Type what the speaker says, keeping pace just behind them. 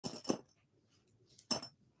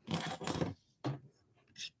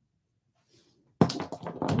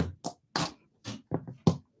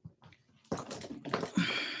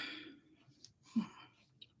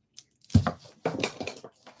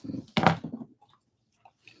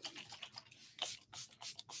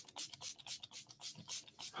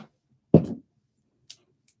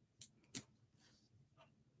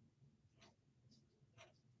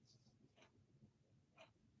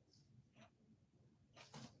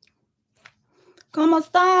¿Cómo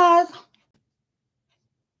estás?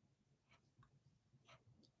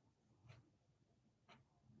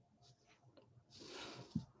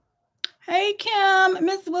 Hey, Kim,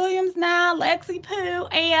 Miss Williams now, Lexi Pooh,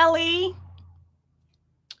 ALE.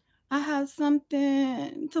 I have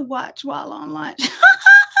something to watch while on lunch.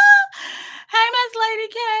 Hey, Miss Lady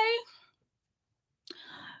K.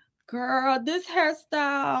 Girl, this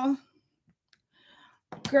hairstyle.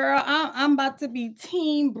 Girl, I'm about to be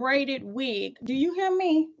team braided wig. Do you hear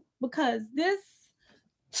me? Because this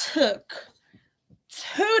took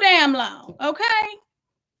too damn long, okay?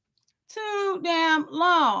 Too damn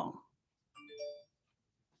long.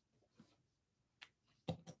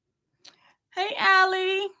 Hey,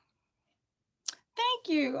 Allie. Thank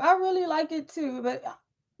you. I really like it too, but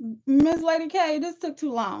Miss Lady K, this took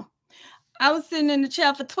too long. I was sitting in the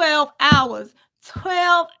chair for 12 hours.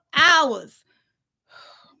 12 hours.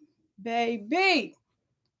 Baby,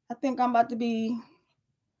 I think I'm about to be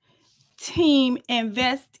team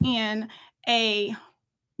invest in a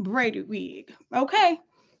braided wig, okay?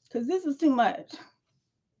 Because this is too much.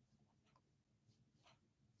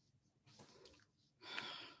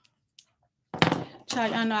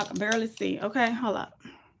 Child, y'all know I can barely see. Okay, hold up.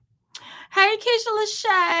 Hey, Keisha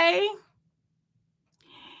Lachey.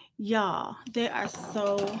 Y'all, they are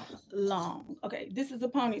so long. Okay, this is a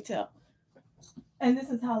ponytail. And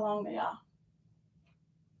this is how long they are.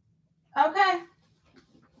 Okay.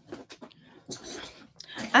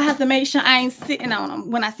 I have to make sure I ain't sitting on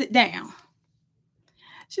them when I sit down.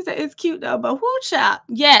 She said, it's cute though, but whoo chop.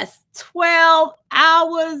 Yes, 12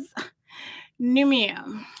 hours. No,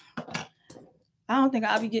 ma'am. I don't think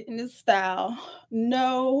I'll be getting this style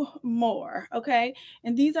no more. Okay.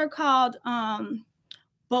 And these are called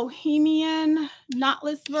Bohemian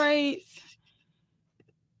knotless braids.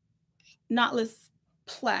 Knotless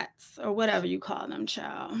plaits or whatever you call them,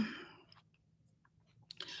 child.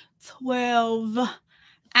 12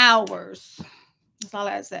 hours. That's all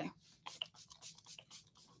I have to say.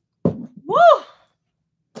 Woo!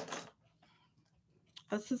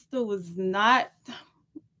 Her sister was not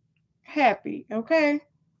happy, okay?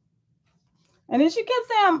 And then she kept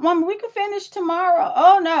saying, Mama, we could finish tomorrow.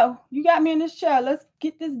 Oh, no. You got me in this chair. Let's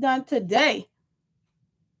get this done today.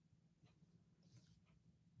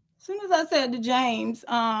 As soon as I said to James,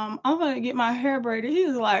 I'm going to get my hair braided, he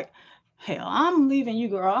was like, hell, I'm leaving you,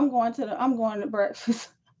 girl. I'm going to breakfast.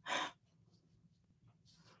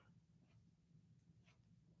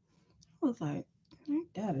 I was like,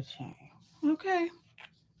 ain't that a shame? Okay.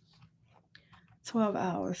 12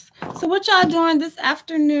 hours. So what y'all doing this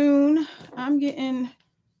afternoon? I'm getting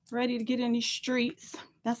ready to get in these streets.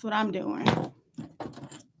 That's what I'm doing.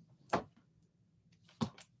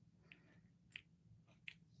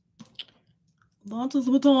 That is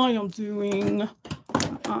what I am doing.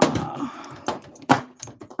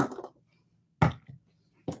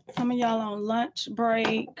 Some of y'all on lunch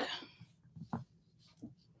break.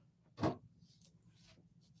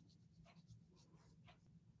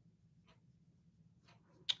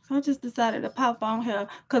 So I just decided to pop on here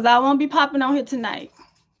because I won't be popping on here tonight.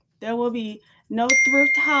 There will be no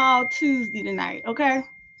thrift haul Tuesday tonight, okay?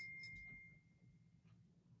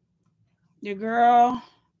 Your girl,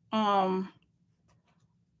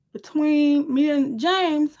 between me and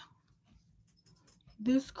James,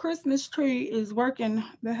 this Christmas tree is working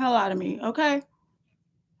the hell out of me, okay?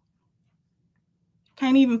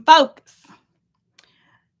 Can't even focus.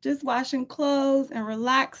 Just washing clothes and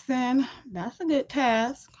relaxing. That's a good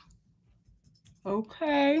task.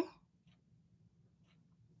 Okay.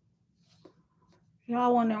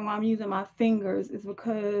 Y'all wondering why I'm using my fingers is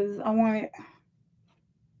because I want it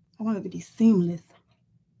to be seamless.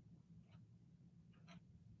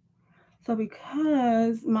 So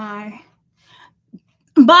because my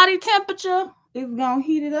body temperature is gonna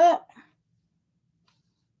heat it up,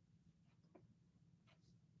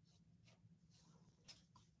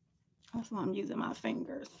 that's why I'm using my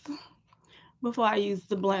fingers before I use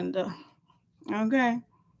the blender. Okay.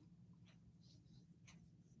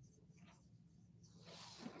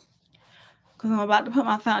 Because I'm about to put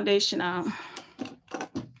my foundation on,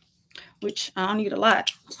 which I don't need a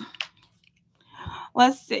lot.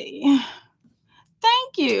 Let's see.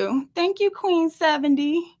 Thank you. Thank you, Queen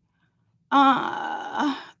 70.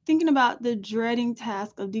 Thinking about the dreading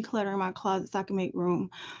task of decluttering my closet so I can make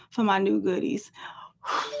room for my new goodies.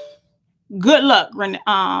 Good luck,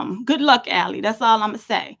 good luck, Allie. That's all I'm gonna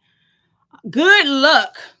say. Good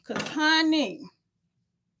luck, cause honey,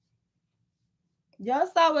 y'all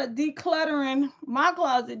saw what decluttering my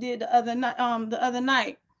closet did the other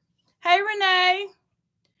night. Hey, Renee,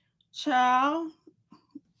 child,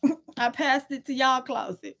 I passed it to y'all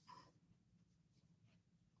closet.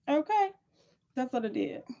 Okay, that's what I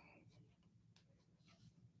did.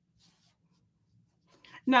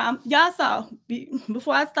 Now, y'all saw,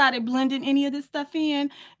 before I started blending any of this stuff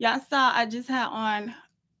in, y'all saw I just had on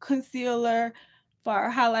concealer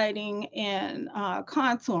for highlighting and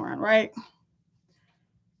contouring, right?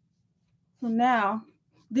 So now,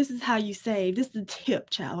 this is how you save. This is the tip,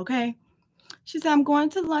 child, okay? She said, I'm going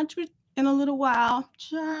to lunch in a little while.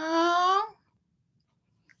 Child.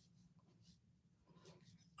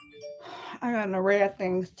 I got no rare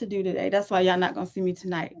things to do today. That's why y'all not going to see me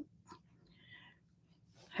tonight.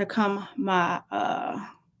 Here come my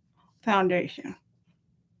foundation.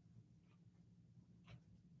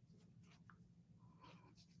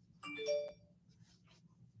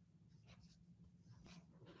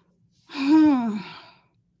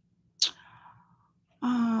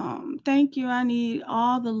 Thank you. I need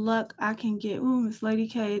all the luck I can get. Ooh, Miss Lady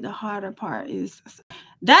K, the harder part is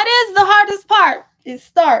the hardest part is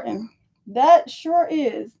starting. That sure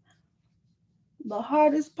is. The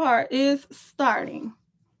hardest part is starting.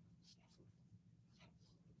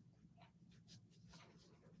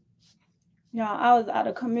 Y'all, I was out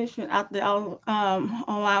of commission after I was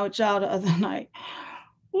online with y'all the other night.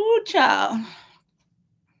 Ooh, child.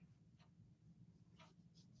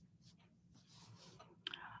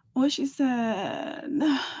 What she said,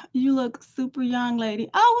 you look super young, lady.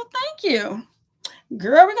 Oh, well, thank you.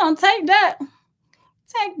 Girl, we're going to take that.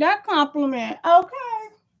 Take that compliment. Okay.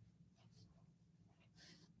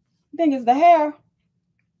 You think it's the hair?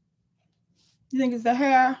 You think it's the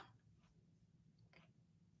hair?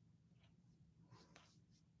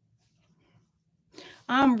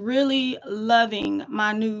 I'm really loving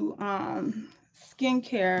my new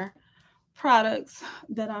skincare products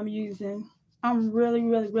that I'm using. I'm really,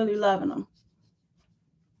 really, really loving them.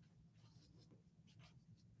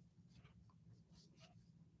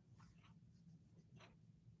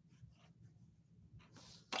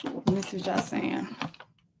 Let me see what y'all saying.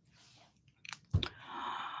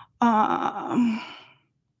 I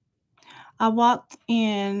walked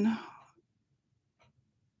in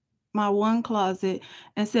my one closet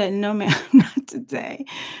and said, no, ma'am, not today.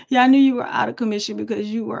 Yeah, I knew you were out of commission because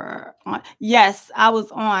you were on. Yes, I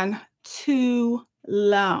was on too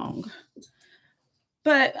long.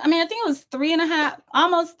 But I mean, I think it was 3.5,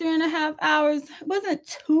 almost 3.5 hours. It wasn't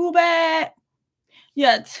too bad.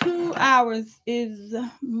 Yeah, 2 hours is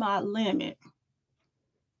my limit.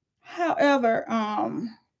 However, I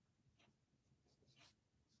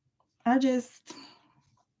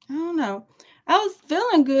don't know. I was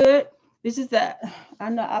feeling good. It's just that I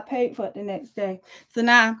know I paid for it the next day. So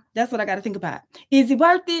now that's what I got to think about. Is it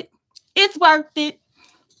worth it? It's worth it.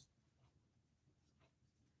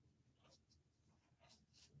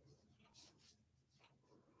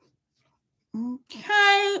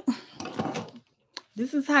 Okay.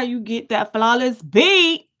 This is how you get that flawless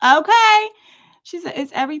beat. Okay. She said,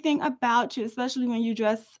 it's everything about you, especially when you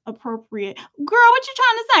dress appropriate. Girl, what you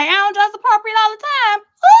trying to say? I don't dress appropriate all the time.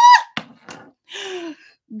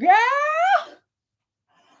 Girl,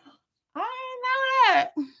 I didn't know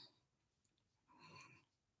that.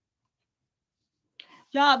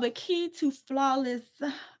 Y'all, the key to flawless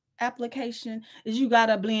application is you got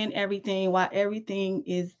to blend everything while everything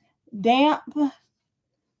is damp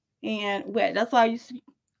and wet. That's why you see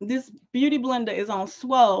this beauty blender is on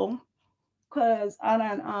swole because I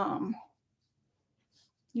done,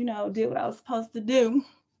 did what I was supposed to do.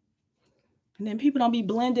 And then people don't be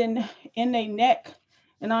blending in their neck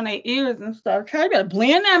and on their ears and stuff. Okay, you better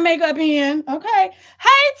blend that makeup in. Okay.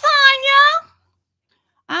 Hey, Tanya.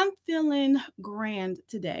 I'm feeling grand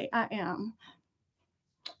today. I am.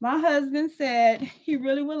 My husband said he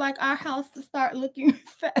really would like our house to start looking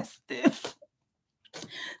festive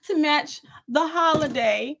to match the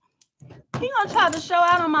holiday. He gonna try to show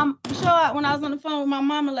out when I was on the phone with my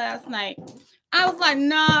mama last night. I was like,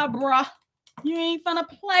 nah, bruh. You ain't finna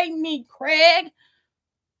play me, Craig.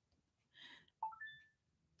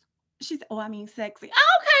 She said, oh, I mean sexy. Okay,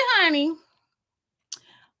 honey.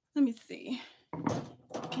 Let me see.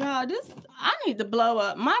 Y'all, I need to blow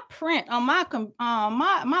up my print on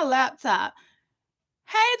my laptop.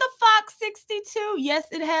 Hey, the Fox 62. Yes,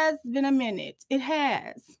 it has been a minute. It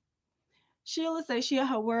has. Sheila says she at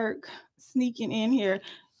her work sneaking in here.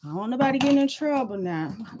 I don't want nobody getting in trouble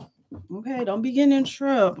now. Okay, don't be getting in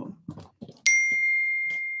trouble.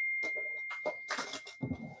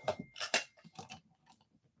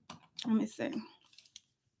 Let me see.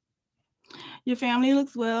 Your family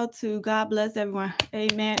looks well too. God bless everyone.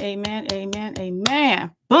 Amen, amen, amen,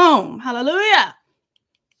 amen. Boom. Hallelujah.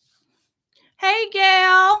 Hey,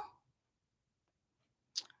 Gail.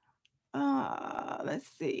 Let's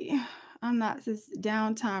see. I'm not. It's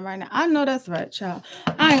downtime right now. I know that's right, child.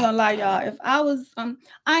 I ain't gonna lie, y'all. If I was, I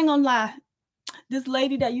ain't gonna lie. This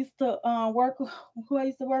lady that used to work, who I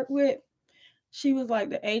used to work with, she was like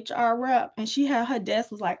the HR rep, and she had her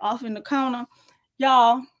desk was like off in the corner,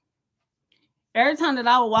 y'all. Every time that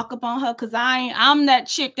I would walk up on her, cause I'm that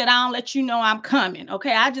chick that I don't let you know I'm coming.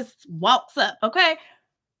 Okay, I just walks up. Okay.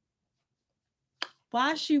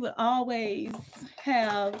 Why she would always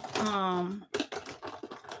have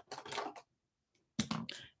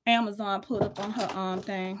Amazon put up on her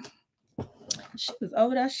thing. She was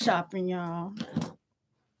over there shopping, y'all.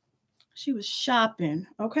 She was shopping,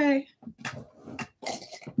 okay,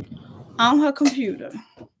 on her computer.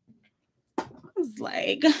 I was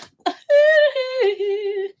like,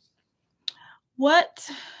 what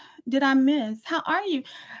did I miss? How are you?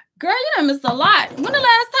 Girl, you done missed a lot. When the last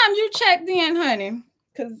time you checked in, honey?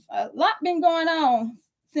 Because a lot been going on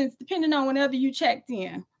since, depending on whenever you checked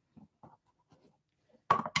in.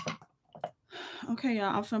 Okay,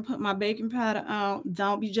 y'all, I'm finna put my baking powder on.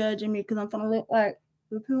 Don't be judging me because I'm finna look like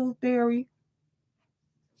the Pillsbury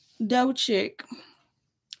dough chick.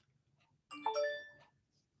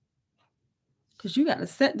 Because you got to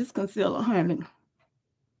set this concealer, honey.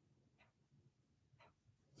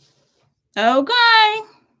 Okay.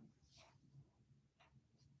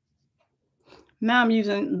 Now I'm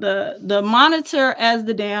using the monitor as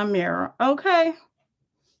the damn mirror. Okay.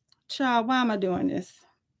 Child, why am I doing this?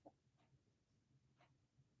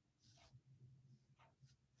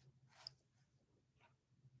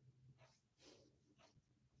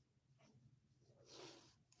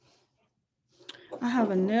 I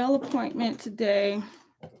have a nail appointment today.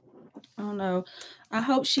 I don't know. I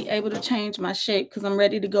hope she's able to change my shape because I'm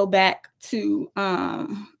ready to go back to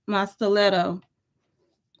my stiletto.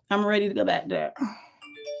 I'm ready to go back there.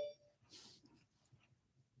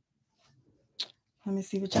 Let me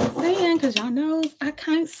see what y'all saying because y'all know I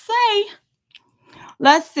can't say.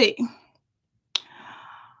 Let's see.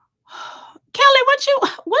 Kelly,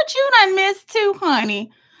 what you done missed too,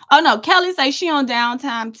 honey? Oh no, Kelly say she on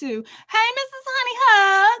downtime too. Hey, Mrs. Honey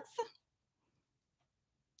Hugs.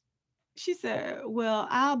 She said, well,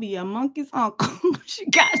 I'll be a monkey's uncle. She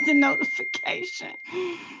got the notification.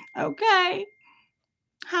 Okay.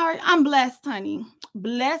 I'm blessed, honey.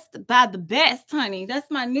 Blessed by the best, honey.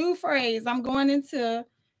 That's my new phrase. I'm going into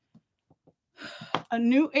a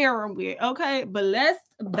new era with, okay? Blessed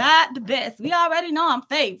by the best. We already know I'm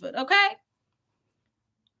favored, okay?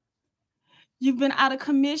 You've been out of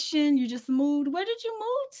commission. You just moved. Where did you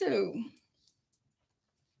move to?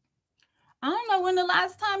 I don't know when the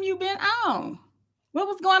last time you've been on. What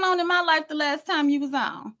was going on in my life the last time you was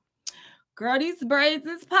on? Girl, these braids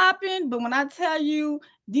is popping, but when I tell you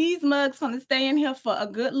these mugs gonna stay in here for a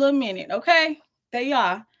good little minute, okay? They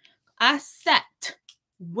are. I sat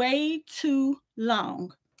way too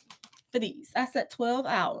long for these. I sat 12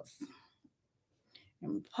 hours.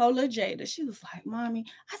 And Paula Jada, she was like, Mommy,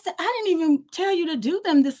 I said, I didn't even tell you to do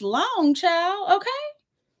them this long, child, okay?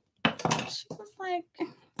 She was like,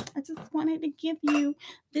 I just wanted to give you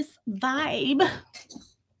this vibe.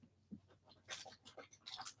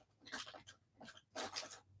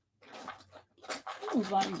 I was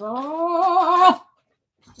like, oh.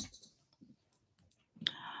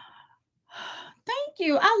 Thank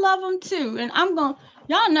you. I love them too. And I'm going to,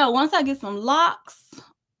 y'all know, once I get some locks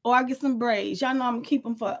or I get some braids, y'all know I'm going to keep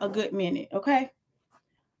them for a good minute, okay?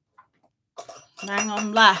 I ain't going to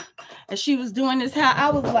lie. As she was doing this hair, I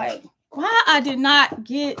was like, why I did not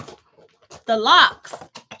get the locks?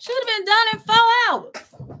 Should have been done in 4 hours.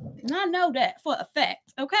 And I know that for a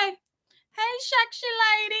fact, okay? Hey, sexy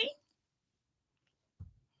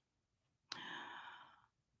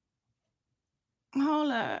lady.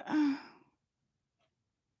 Hold up.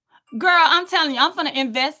 Girl, I'm telling you, I'm going to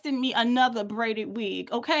invest in me another braided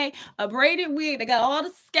wig, okay? A braided wig that got all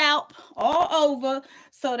the scalp all over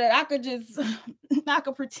so that I could just, I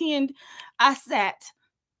could pretend I sat.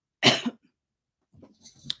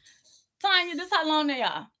 Tanya, this is how long they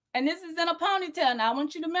are. And this is in a ponytail now. I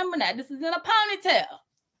want you to remember that. This is in a ponytail.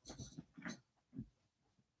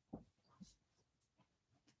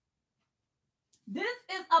 This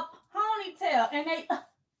is a ponytail. And they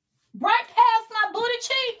right past my booty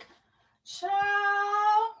cheek.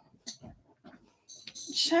 Child.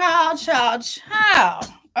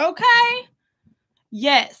 Okay?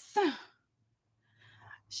 Yes.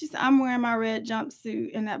 She said, I'm wearing my red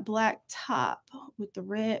jumpsuit and that black top with the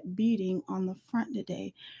red beading on the front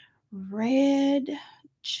today. Red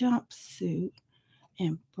jumpsuit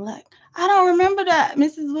and black. I don't remember that,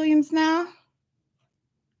 Mrs. Williams now.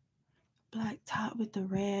 Black top with the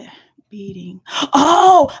red beading.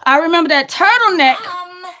 Oh, I remember that turtleneck.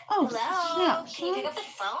 Hello.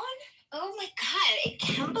 phone? Oh my God, I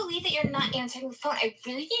can't believe that you're not answering the phone. I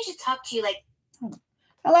really need to talk to you, like...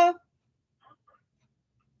 Hello?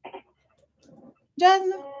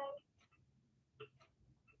 Jasmine?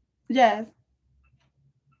 Jazz?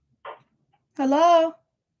 Hello?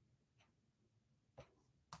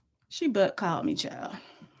 She butt called me, child.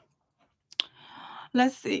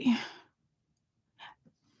 Let's see.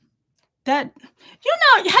 That, you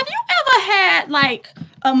know, have you ever had like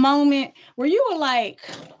a moment where you were like,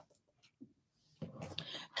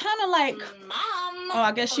 kind of like, Mom. Oh,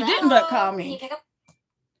 I guess she Hello? didn't butt call Can you me. pick up?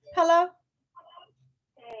 Hello?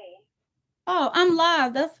 Hey. Oh, I'm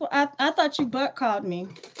live. That's what I thought you butt called me.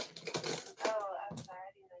 Oh, I'm sorry.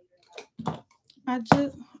 I didn't know you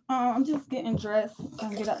were home. I'm just getting dressed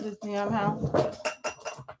and get out this damn house.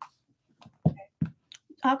 Okay.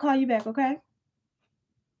 I'll call you back, okay?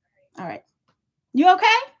 All right. You okay?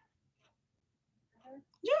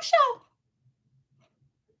 You sure?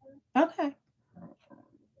 Okay.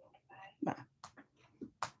 Bye.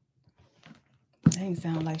 That didn't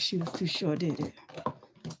sound like she was too sure, did it?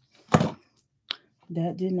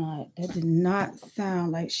 That did not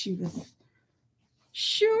sound like she was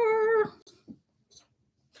sure.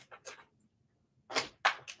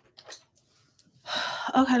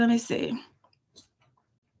 Okay, let me see.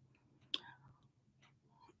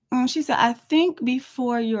 She said, I think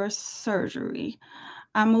before your surgery,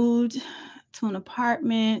 I moved to an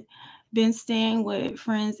apartment, been staying with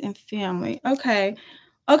friends and family. Okay.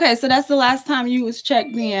 Okay, so that's the last time you was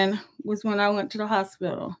checked in, was when I went to the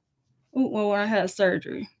hospital. Well, when I had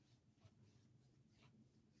surgery.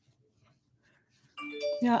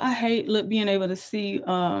 Yeah, I hate being able to see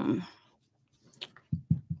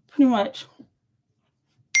pretty much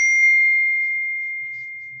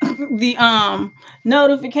the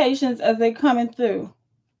notifications as they coming through.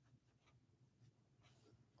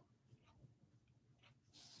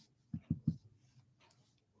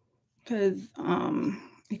 Because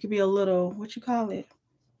it could be a little, what you call it?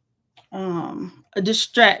 A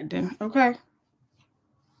distracting, okay?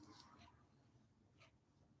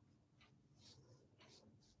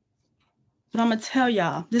 But I'm gonna tell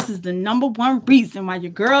y'all, this is the #1 reason why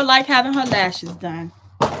your girl like having her lashes done.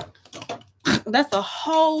 That's a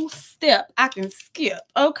whole step I can skip,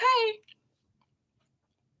 okay?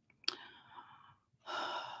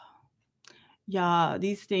 Y'all,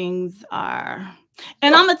 these things are,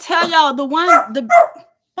 and I'm gonna tell y'all the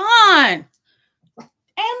Bond.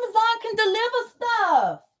 Amazon can deliver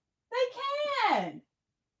stuff. They can.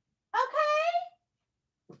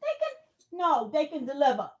 Okay? They can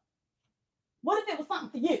deliver. What if it was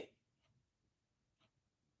something for you?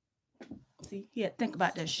 See, yeah, think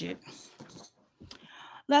about that shit.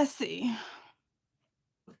 Let's see.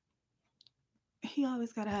 He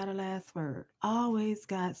always got to have the last word. Always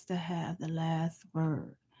got to have the last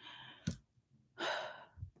word.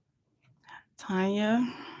 Tanya,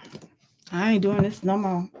 I ain't doing this no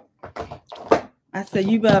more. I said,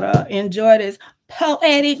 you better enjoy this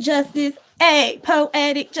poetic justice. Hey,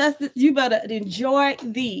 poetic justice. You better enjoy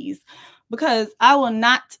these because I will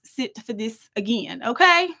not sit for this again,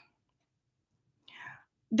 okay?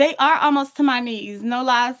 They are almost to my knees. No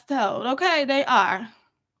lies told, okay? They are.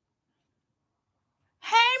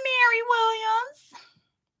 Hey, Mary Williams.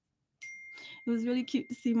 It was really cute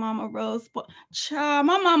to see Mama Rose. But child,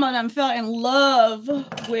 my mama done fell in love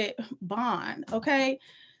with Bond, okay?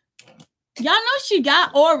 Y'all know she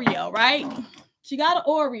got Oreo, right? She got an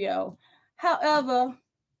Oreo. However,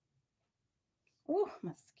 oh,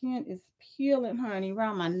 my skin is peeling, honey,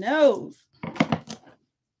 around my nose.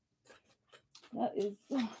 That is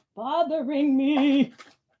bothering me.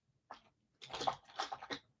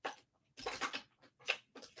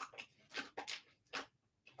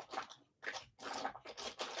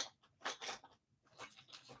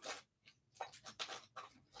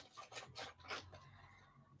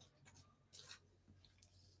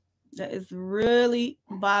 That is really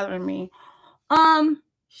bothering me.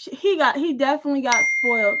 He definitely got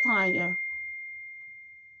spoiled, Tanya.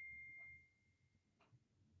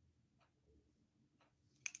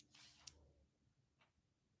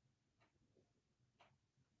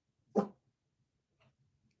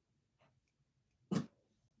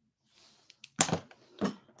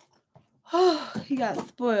 Oh, he got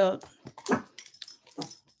spoiled.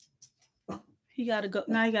 He gotta go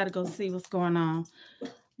now. He gotta go see what's going on.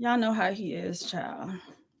 Y'all know how he is, child.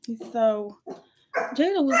 He's so.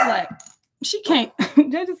 Jada was like, she can't.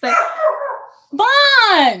 Jada said,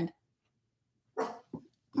 Bond.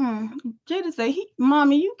 Jada said,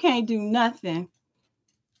 Mommy, you can't do nothing.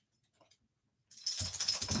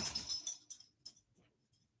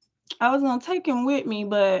 I was gonna take him with me,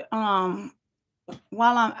 but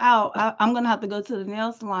while I'm out, I'm going to have to go to the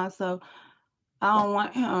nail salon. So I don't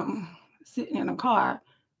want him sitting in a car.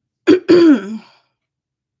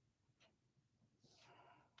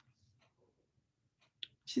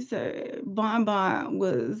 She said Bon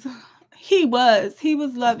was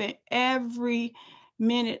loving every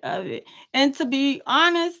minute of it. And to be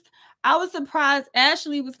honest, I was surprised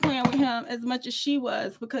Ashley was playing with him as much as she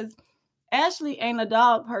was, because Ashley ain't a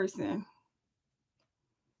dog person.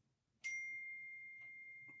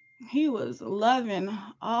 He was loving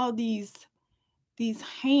all these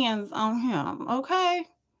hands on him, okay?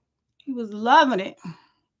 He was loving it.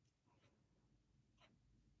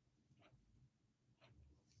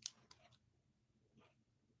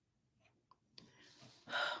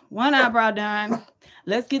 One eyebrow done.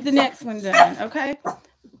 Let's get the next one done, okay? Oh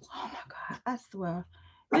my God, I swear.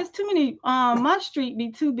 There's too many, my street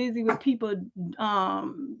be too busy with people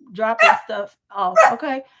dropping stuff off,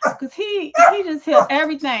 okay? Because he just hit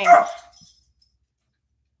everything.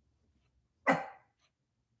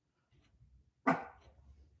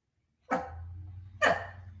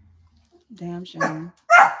 Damn shame.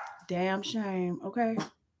 Damn shame, okay?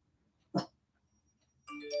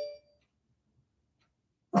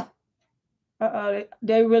 Uh-oh,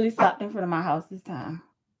 they really stopped in front of my house this time.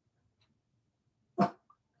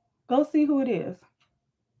 Go see who it is.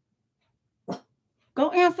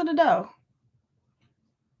 Go answer the door.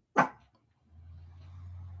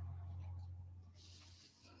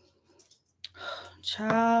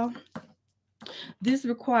 Child, this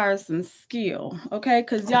requires some skill, okay?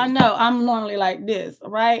 Because y'all know I'm normally like this,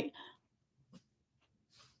 right?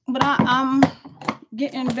 But I'm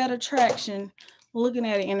getting better traction looking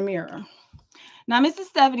at it in the mirror. Now, Mrs.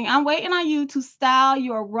 Stephanie, I'm waiting on you to style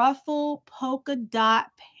your ruffle polka dot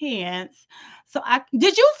pants. So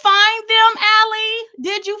did you find them, Allie?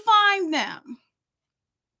 Did you find them?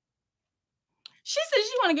 She said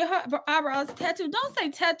she want to get her eyebrows tattooed. Don't say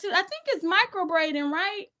tattooed. I think it's microbraiding,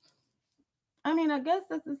 right? I mean, I guess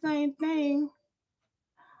that's the same thing.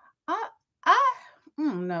 I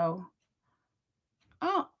don't know.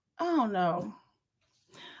 I don't know.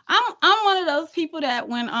 I'm one of those people that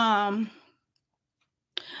when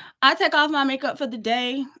I take off my makeup for the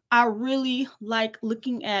day, I really like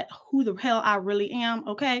looking at who the hell I really am,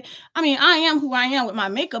 okay? I mean, I am who I am with my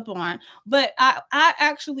makeup on, but I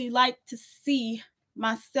actually like to see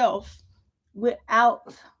myself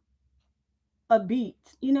without a beat.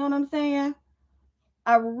 You know what I'm saying?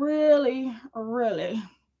 I really, really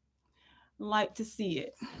like to see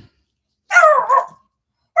it.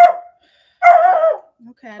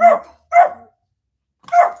 Okay.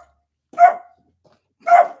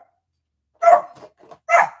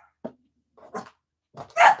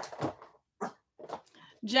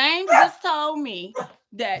 James just told me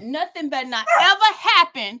that nothing better not ever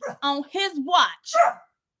happen on his watch.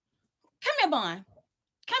 Come here, Bon.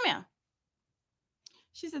 Come here.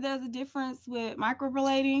 She said there's a difference with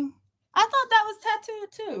microblading. I thought that was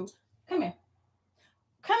tattooed too. Come here.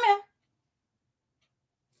 Come here.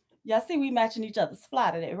 Y'all see we matching each other's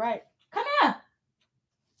fly today, right? Come here.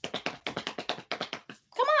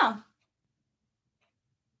 Come on.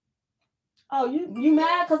 Oh, you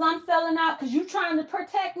mad because I'm selling out because you trying to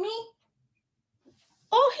protect me?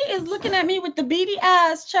 Oh, he is looking at me with the beady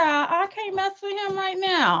eyes, child. I can't mess with him right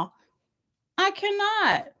now. I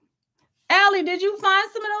cannot. Allie, did you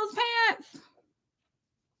find some of those pants?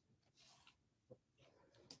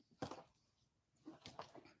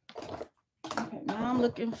 Okay, now I'm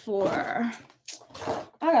looking for, I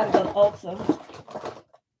gotta go to Ulta.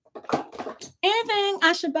 Anything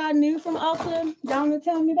I should buy new from Ulta, y'all want to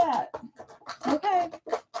tell me that? Okay.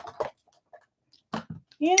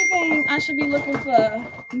 Anything I should be looking for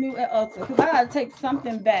new at Ulta, because I gotta take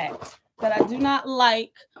something back that I do not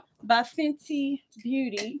like by Fenty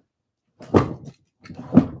Beauty.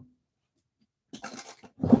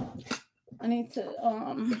 I need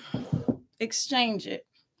to exchange it.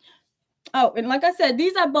 Oh, and like I said,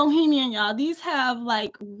 these are bohemian, y'all. These have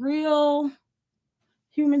like real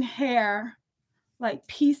human hair, like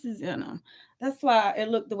pieces in them. That's why it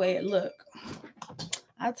looked the way it looked.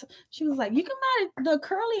 She was like, you can buy the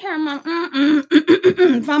curly hair.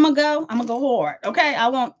 If I'm gonna go hard. Okay, I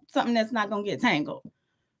want something that's not gonna get tangled.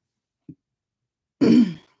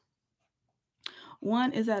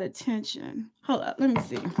 One is at attention. Hold up, let me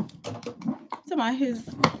see. Somebody his.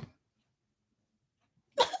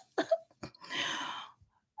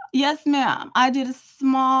 Yes, ma'am. I did a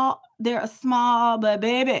small. They're a small, but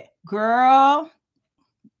baby, girl,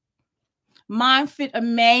 mine fit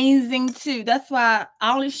amazing too. That's why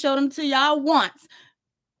I only showed them to y'all once.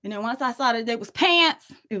 And then once I saw that they was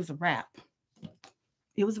pants, it was a wrap.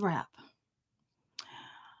 It was a wrap.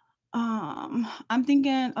 I'm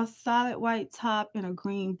thinking a solid white top and a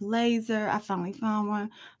green blazer. I finally found one,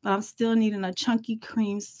 but I'm still needing a chunky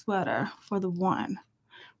cream sweater for the one.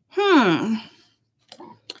 Trying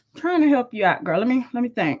to help you out, girl. Let me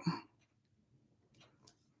think.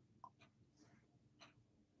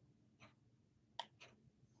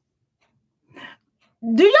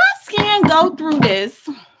 Do your skin go through this?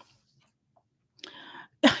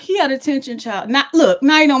 He had attention, child. Now look,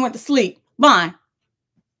 now you don't went to sleep. Bye.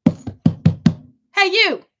 Hey,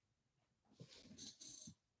 you.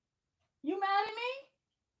 You mad at me?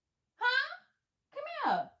 Huh? Come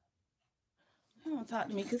here. He don't talk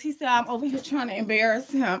to me because he said I'm over here trying to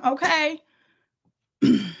embarrass him. Okay.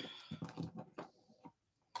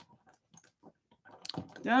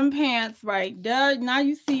 Them pants right there. Now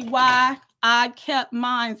you see why I kept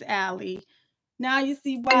mine's, Allie. Now you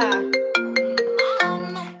see why.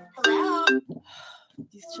 Hello.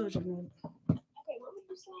 These children. Okay, what were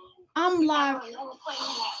you saying? I'm live Another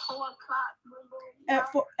appointment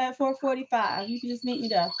at 4 o'clock. at 4:45. You can just meet me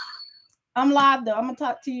there. I'm live though. I'm gonna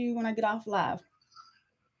talk to you when I get off live.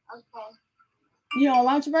 Okay. You on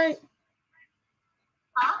lunch break?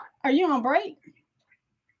 Huh? Are you on break?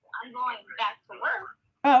 I'm going back to work.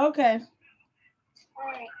 Oh, okay. All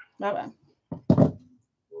right. Bye-bye.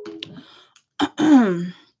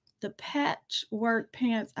 The patchwork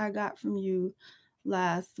pants I got from you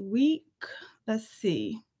last week. Let's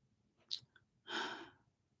see.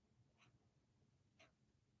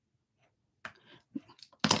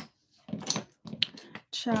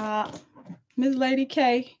 Child, Miss Lady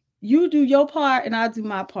K, you do your part and I'll do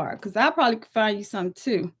my part because I probably could find you some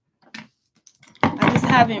too. I just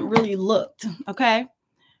haven't really looked. Okay.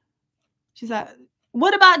 She's like,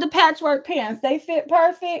 what about the patchwork pants? They fit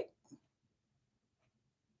perfect.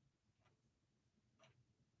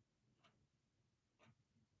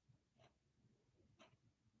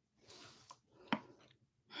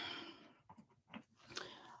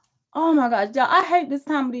 Oh my God, y'all, I hate this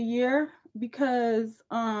time of the year because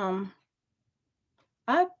I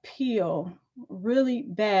peel really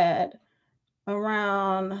bad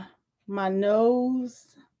around my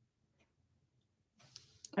nose,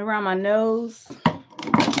 like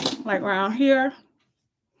around here,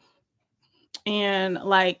 and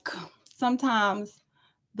like sometimes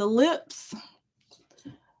the lips.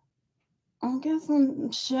 I guess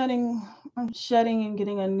I'm shedding and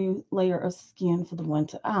getting a new layer of skin for the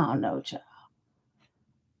winter. I don't know, child.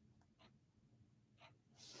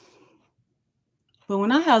 But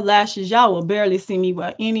when I have lashes, y'all will barely see me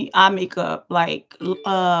with any eye makeup, like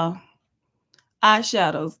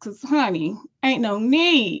eyeshadows, because honey, ain't no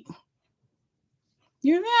need.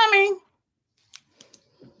 You feel me?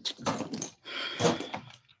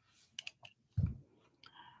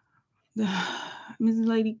 Mrs.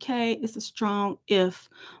 Lady K, it's a strong if,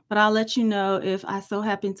 but I'll let you know if I so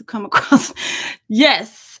happen to come across.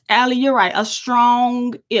 Yes, Allie, you're right. A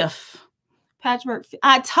strong if. Patchwork.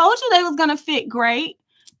 I told you they was gonna fit great,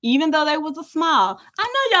 even though they was a small. I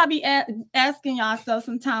know y'all be asking yourself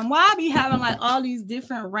sometime why I be having like all these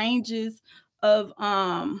different ranges of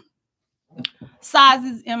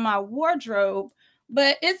sizes in my wardrobe,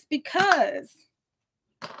 but it's because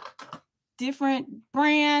different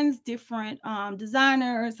brands, different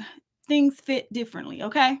designers, things fit differently.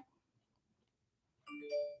 Okay.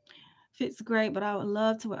 Fits great, but I would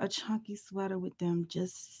love to wear a chunky sweater with them.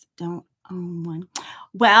 Just don't own one.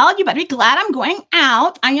 Well, you better be glad I'm going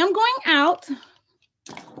out. I am going out.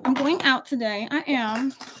 I'm going out today. I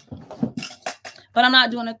am. But I'm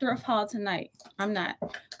not doing a thrift haul tonight. I'm not.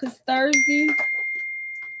 Because Thursday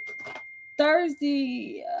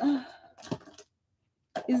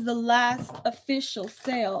is the last official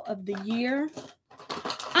sale of the year.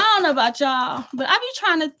 I don't know about y'all, but I be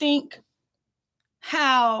trying to think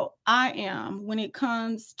how I am when it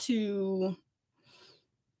comes to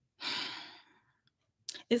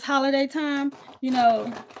it's holiday time. You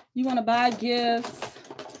know, you want to buy gifts,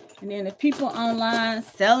 and then the people online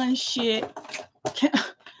selling shit,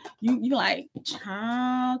 you like,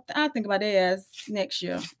 child, I think about their ass next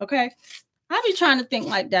year. Okay, I be trying to think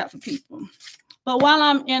like that for people. But while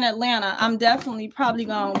I'm in Atlanta, I'm definitely probably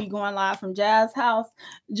gonna be going live from Jazz House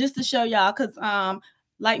just to show y'all, because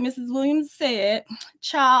like Mrs. Williams said,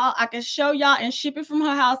 child, I can show y'all and ship it from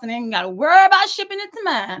her house and ain't gotta worry about shipping it to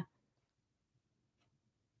mine.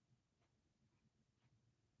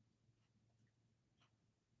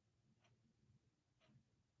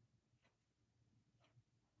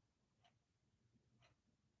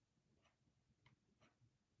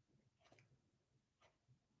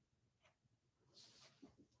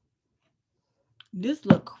 This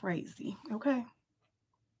look crazy, okay?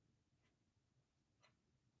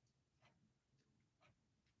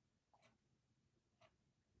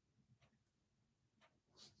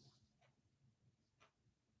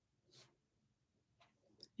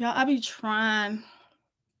 Y'all, I be trying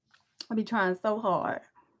so hard.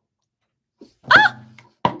 Ah!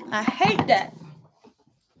 I hate that.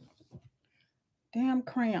 Damn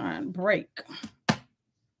crayon break.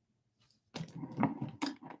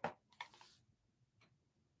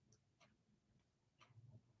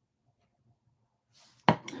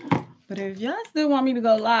 But if y'all still want me to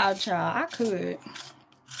go live, child, I could.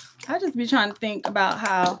 I just be trying to think about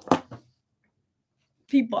how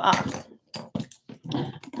people are.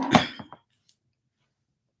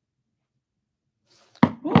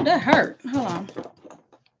 Oh, that hurt. Hold on.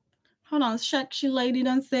 Hold on. Sexy lady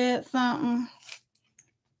done said something.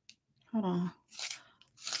 Hold on.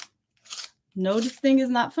 No, this thing is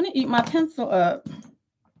not finna eat my pencil up.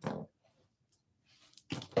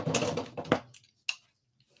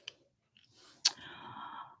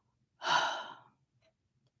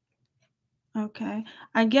 Okay.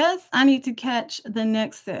 I guess I need to catch the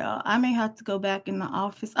next sale. I may have to go back in the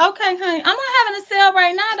office. Okay, honey. I'm not having a sale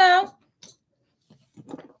right now, though.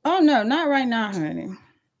 Oh, no, not right now, honey.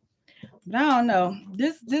 But I don't know.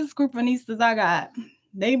 This group of Nistas I got,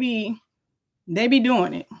 they be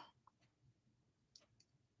doing it.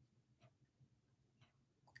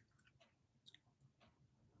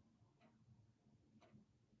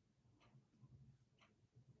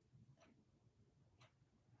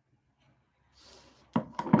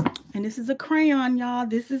 And this is a crayon, y'all.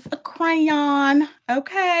 This is a crayon.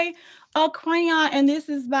 Okay. A crayon. And this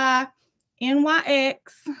is by NYX.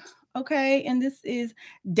 Okay. And this is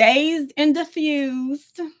Dazed and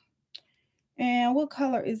Diffused. And what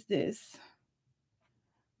color is this?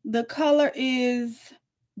 The color is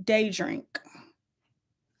Day Drink.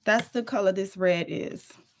 That's the color this red is.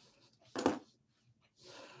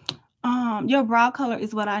 Your brow color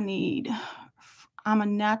is what I need. I'm a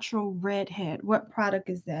natural redhead. What product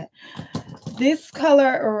is that? This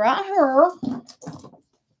color right here.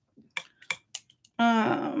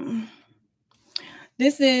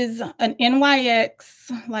 This is an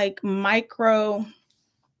NYX like micro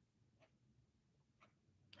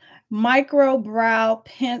brow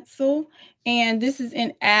pencil, and this is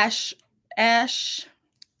in ash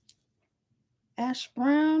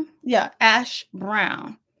brown. Yeah, ash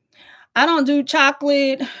brown. I don't do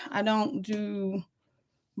chocolate. I don't do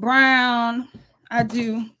brown. I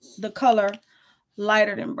do the color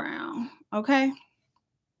lighter than brown. Okay.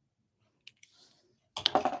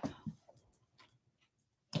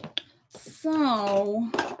 So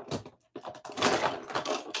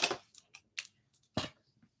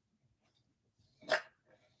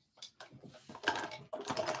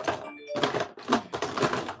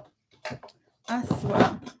I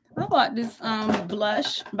swear, I bought this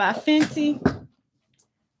blush by Fenty,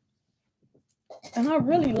 and I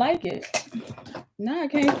really like it. Now I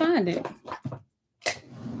can't find it.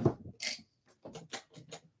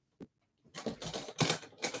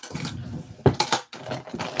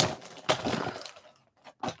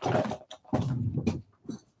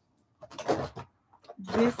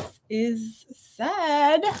 This is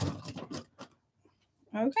sad.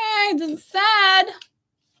 Okay, this is sad.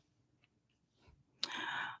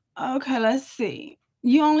 Okay, let's see.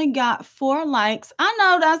 You only got 4 likes. I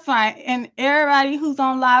know that's right. And everybody who's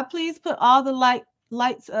on live, please put all the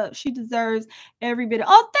lights up. She deserves every bit.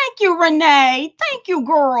 Oh, thank you, Renee. Thank you,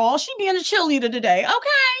 girl. She being a cheerleader today.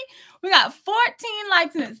 Okay. We got 14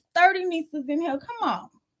 likes and it's 30 Nistas in here. Come on.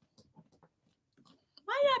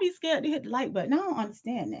 Why y'all be scared to hit the like button? I don't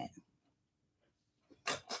understand that.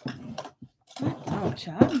 Oh,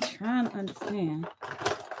 child. I'm trying to understand.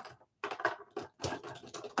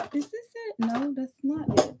 Is this it? No, that's not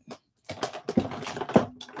it.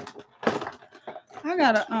 I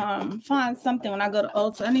gotta find something when I go to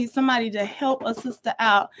Ulta. I need somebody to help a sister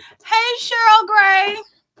out. Hey, Cheryl Gray.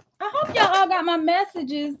 I hope y'all all got my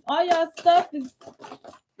messages. All y'all stuff is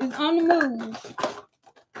on the move.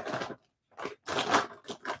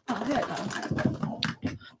 Oh, heck no. I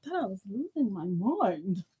thought I was losing my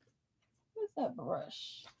mind. Where's that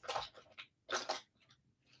brush?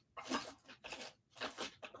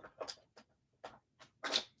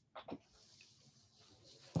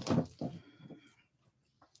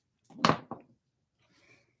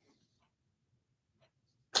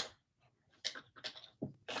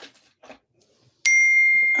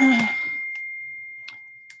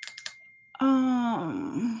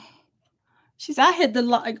 She said, I hit the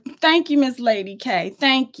like. Thank you, Miss Lady K.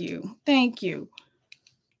 Thank you. Thank you.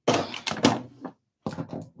 All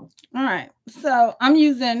right. So I'm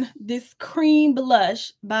using this cream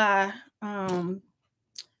blush by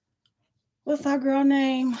what's our girl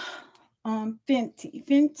name?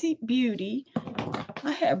 Fenty Beauty.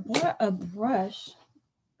 I had bought a brush.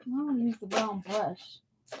 I don't use the wrong brush.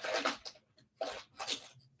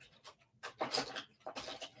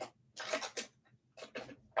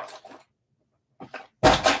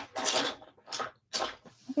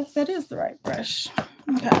 I guess that is the right brush.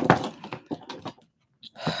 Okay.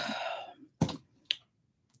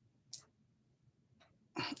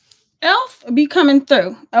 Elf be coming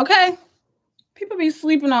through, okay? People be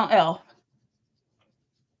sleeping on Elf.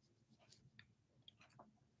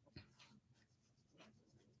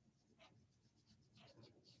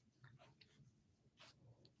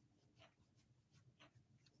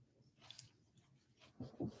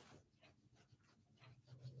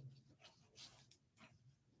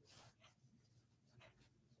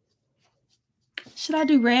 Should I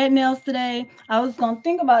do red nails today? I was gonna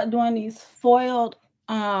think about doing these foiled.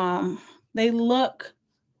 They look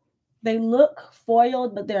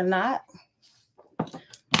foiled, but they're not.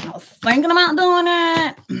 I was thinking about doing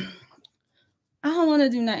that. I don't want to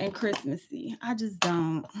do nothing Christmassy. I just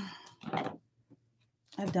don't.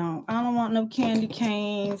 I don't want no candy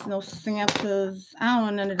canes, no Santas. I don't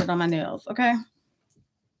want none of that on my nails, okay?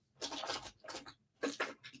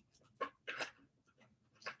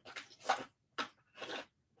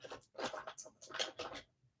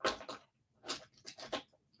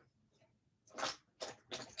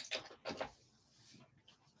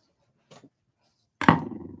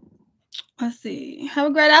 Let's see. Have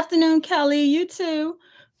a great afternoon, Kelly. You too.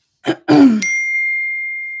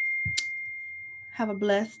 Have a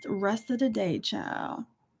blessed rest of the day, child.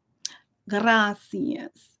 Gracias.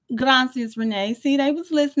 Gracias, Renee. See, they was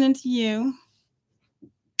listening to you.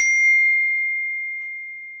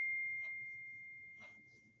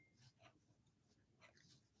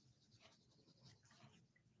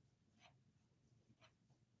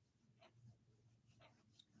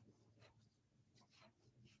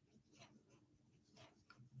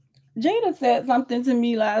 Jada said something to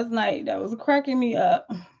me last night that was cracking me up.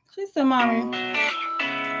 She said, Mommy.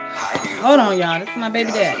 Hold on, y'all. This is my baby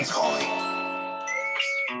daddy.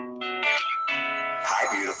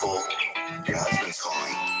 Hi, beautiful. Your husband's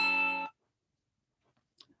calling.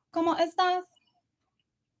 ¿Cómo estás?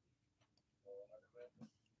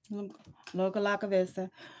 Loca la cabeza.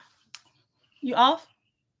 You off?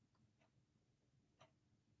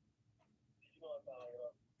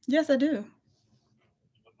 Yes, I do.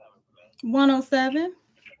 107.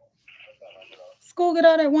 School get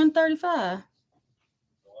out at 1:35.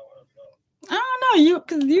 I don't know you,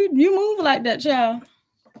 cause you move like that, child.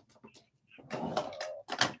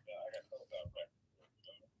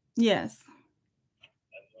 Yes.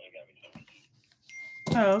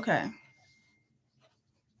 Oh, okay.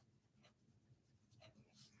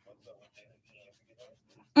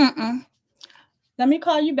 Let me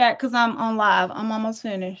call you back because I'm on live. I'm almost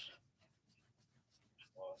finished.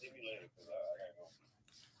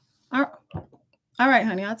 All right,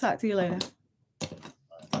 honey. I'll talk to you later.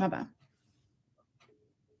 Bye-bye.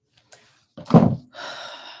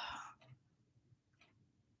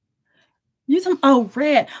 Use some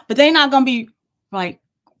red, but they're not gonna be like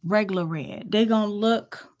regular red. They're gonna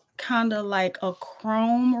look kind of like a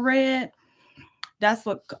chrome red. That's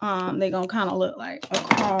what they're gonna kind of look like, a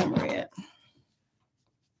chrome red.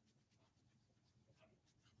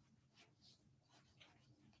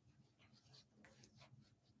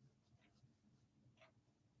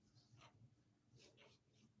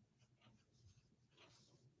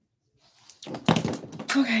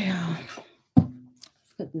 Okay, y'all.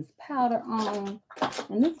 Let's put this powder on,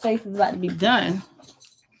 and this face is about to be done.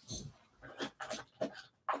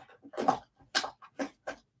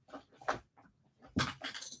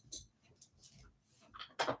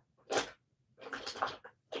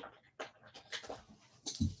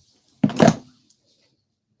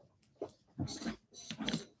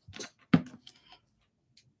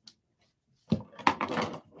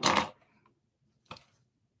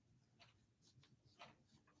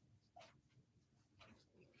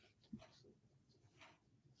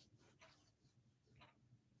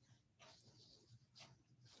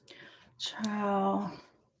 Child,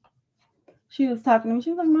 she was talking to me.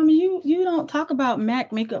 She was like, Mommy, you don't talk about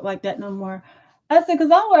MAC makeup like that no more. I said,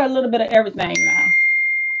 because I wear a little bit of everything now.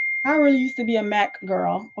 I really used to be a MAC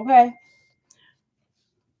girl, okay?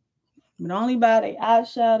 But only buy the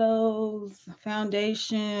eyeshadows,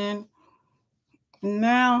 foundation.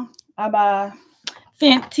 Now I buy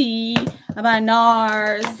Fenty, I buy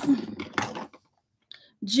NARS,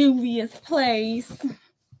 Juvia's Place.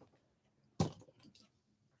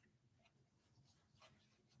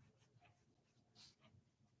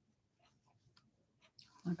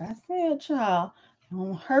 Like I said, child,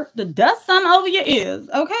 don't hurt the dust some over your ears,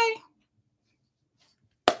 okay?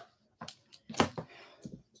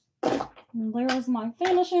 And there's my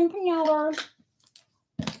finishing powder.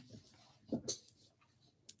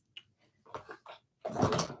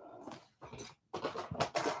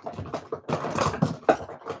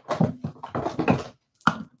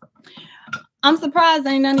 I'm surprised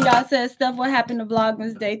ain't none of y'all said stuff what happened to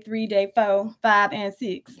Vlogmas day 3, day 4, 5, and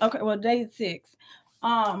 6. Okay, well, day 6.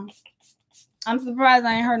 I'm surprised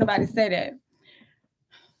I ain't heard nobody say that.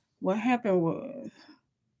 What happened was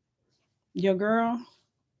your girl.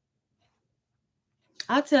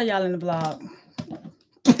 I'll tell y'all in the vlog.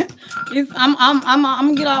 I'm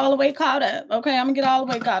gonna get all the way caught up. Okay, I'm gonna get all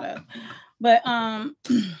the way caught up. But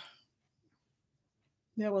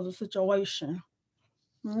there was a situation.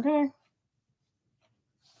 Okay.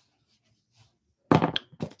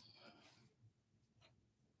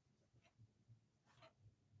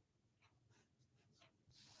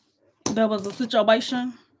 There was a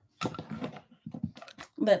situation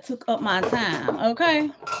that took up my time.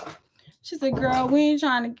 Okay. She said, girl, we ain't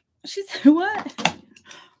trying to. She said, what?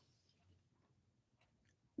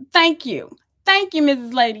 Thank you. Thank you,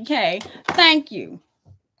 Mrs. Lady K. Thank you.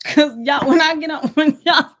 Because y'all, when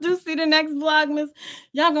y'all do see the next Vlogmas,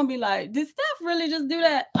 y'all gonna be like, did Steph really just do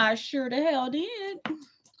that? I sure the hell did.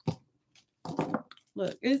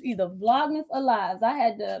 Look, it's either Vlogmas or lives. I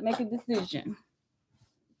had to make a decision.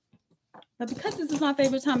 But because this is my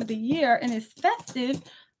favorite time of the year and it's festive,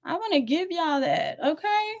 I want to give y'all that,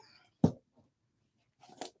 okay?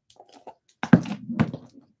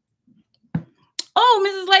 Oh,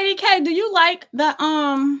 Mrs. Lady K, do you like that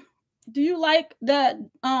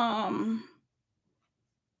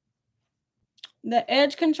the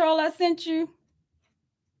edge control I sent you?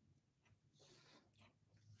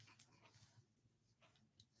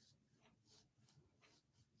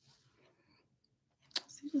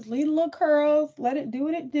 So just leave the little curls, let it do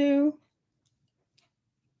what it do.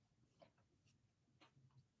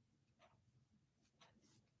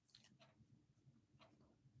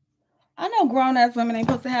 I know grown-ass women ain't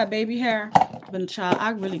supposed to have baby hair, but child,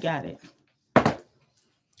 I really got it.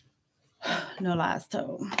 No lies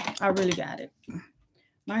told. I really got it.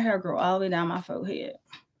 My hair grow all the way down my forehead.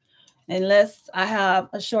 Unless I have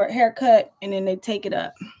a short haircut and then they take it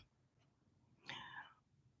up.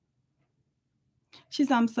 She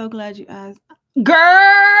said, I'm so glad you asked.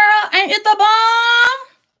 Girl, ain't it the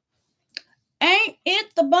bomb? Ain't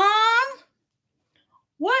it the bomb?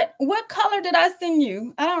 What color did I send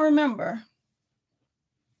you? I don't remember.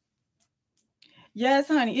 Yes,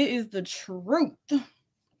 honey, it is the truth.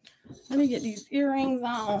 Let me get these earrings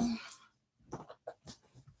on.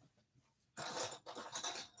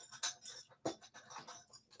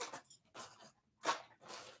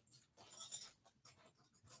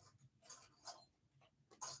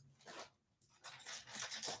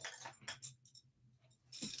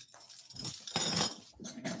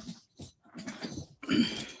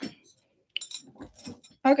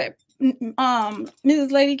 Okay,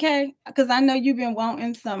 Mrs. Lady K, because I know you've been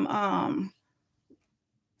wanting some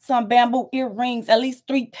bamboo earrings, at least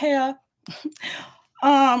 3 pair.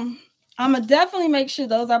 I'm gonna definitely make sure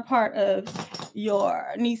those are part of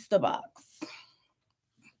your Nista box.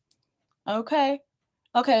 Okay,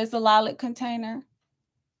 it's a lilac container.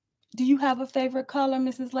 Do you have a favorite color,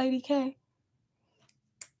 Mrs. Lady K?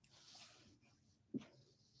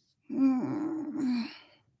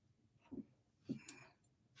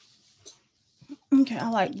 Okay, I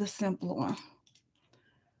like the simpler one.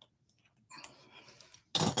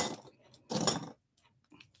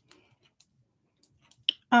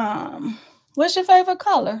 What's your favorite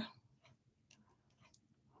color?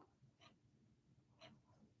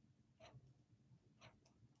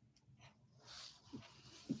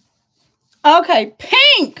 Okay,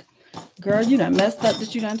 pink. Girl, you done messed up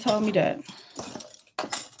that you done told me that.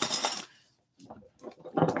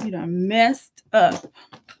 You done messed up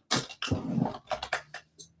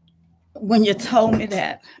when you told me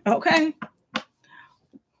that. Okay.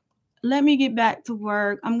 Let me get back to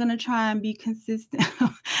work. I'm going to try and be consistent.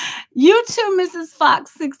 You too, Mrs.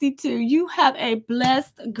 Fox 62. You have a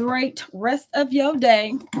blessed, great rest of your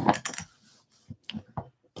day.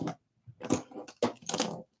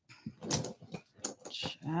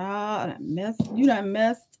 Child, you done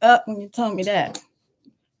messed up when you told me that.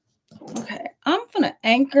 Okay, I'm going to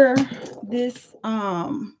anchor this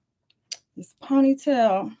this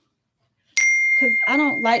ponytail because I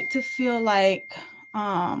don't like to feel like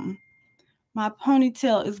my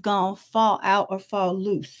ponytail is gonna fall out or fall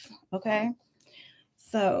loose. Okay,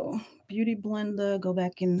 so beauty blender, go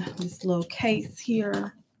back in this little case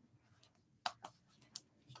here.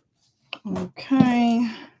 Okay,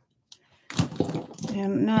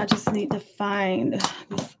 and now I just need to find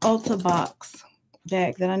this Ulta box.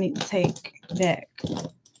 bag that I need to take back.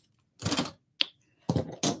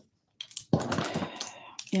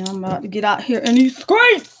 And I'm about to get out here in these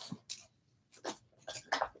scrapes.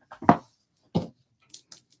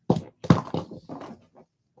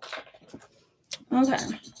 Okay.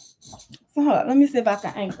 So hold on. Let me see if I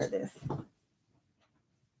can anchor this.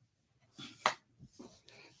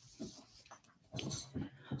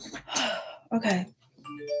 Okay.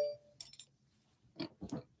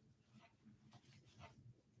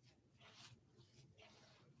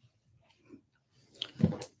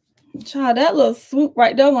 Child, that little swoop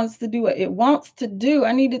right there wants to do what it wants to do.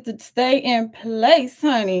 I need it to stay in place,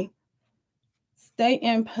 honey. Stay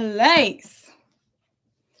in place.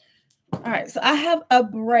 All right, so I have a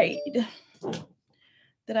braid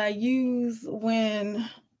that I use when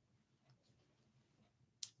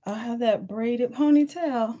I have that braided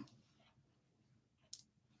ponytail.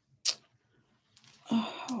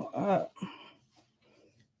 Oh,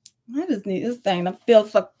 I just need this thing to feel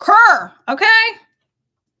secure, okay?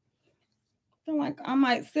 Feel like I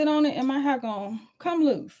might sit on it and my hair gonna come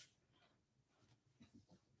loose.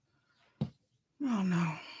 Oh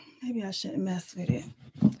no, maybe I shouldn't mess with it.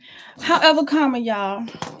 However, karma, y'all,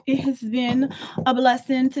 it has been a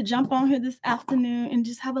blessing to jump on here this afternoon and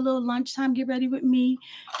just have a little lunchtime, get ready with me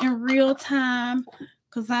in real time,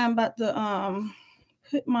 because I'm about to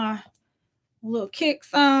put my little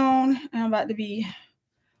kicks on and I'm about to be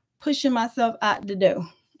pushing myself out the door.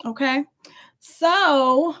 Okay,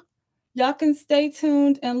 so y'all can stay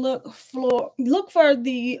tuned and look for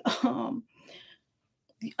the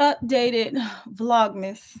updated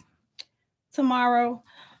Vlogmas tomorrow.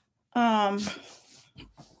 I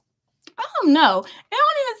don't know. It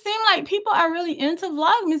don't even seem like people are really into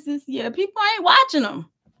Vlogmas this year. People ain't watching them.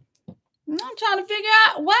 I'm trying to figure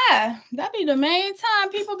out why. That'd be the main time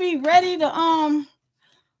people be ready to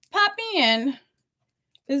pop in.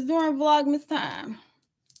 Is during Vlogmas time.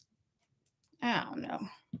 I don't know.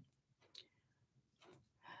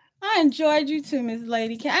 I enjoyed you too, Miss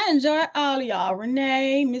Lady. I enjoyed all of y'all.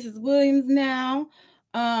 Renee, Mrs. Williams now,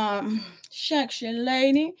 Section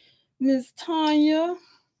Lady, Miss Tanya,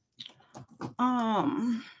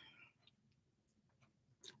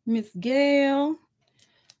 Miss Gail.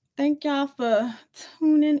 Thank y'all for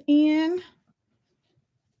tuning in.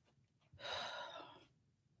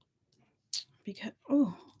 Because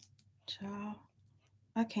child,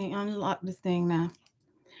 I can't unlock this thing now.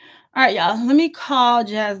 All right, y'all. Let me call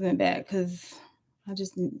Jasmine back because I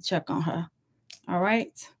just need to check on her. All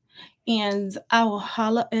right. And I will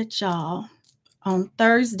holler at y'all on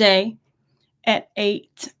Thursday at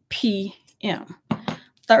 8 p.m.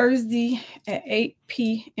 Thursday at 8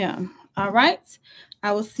 p.m. All right.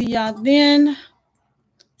 I will see y'all then.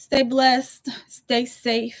 Stay blessed, stay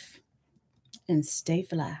safe, and stay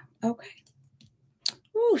fly. Okay.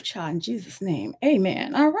 Ooh, child, in Jesus' name.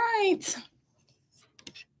 Amen. All right.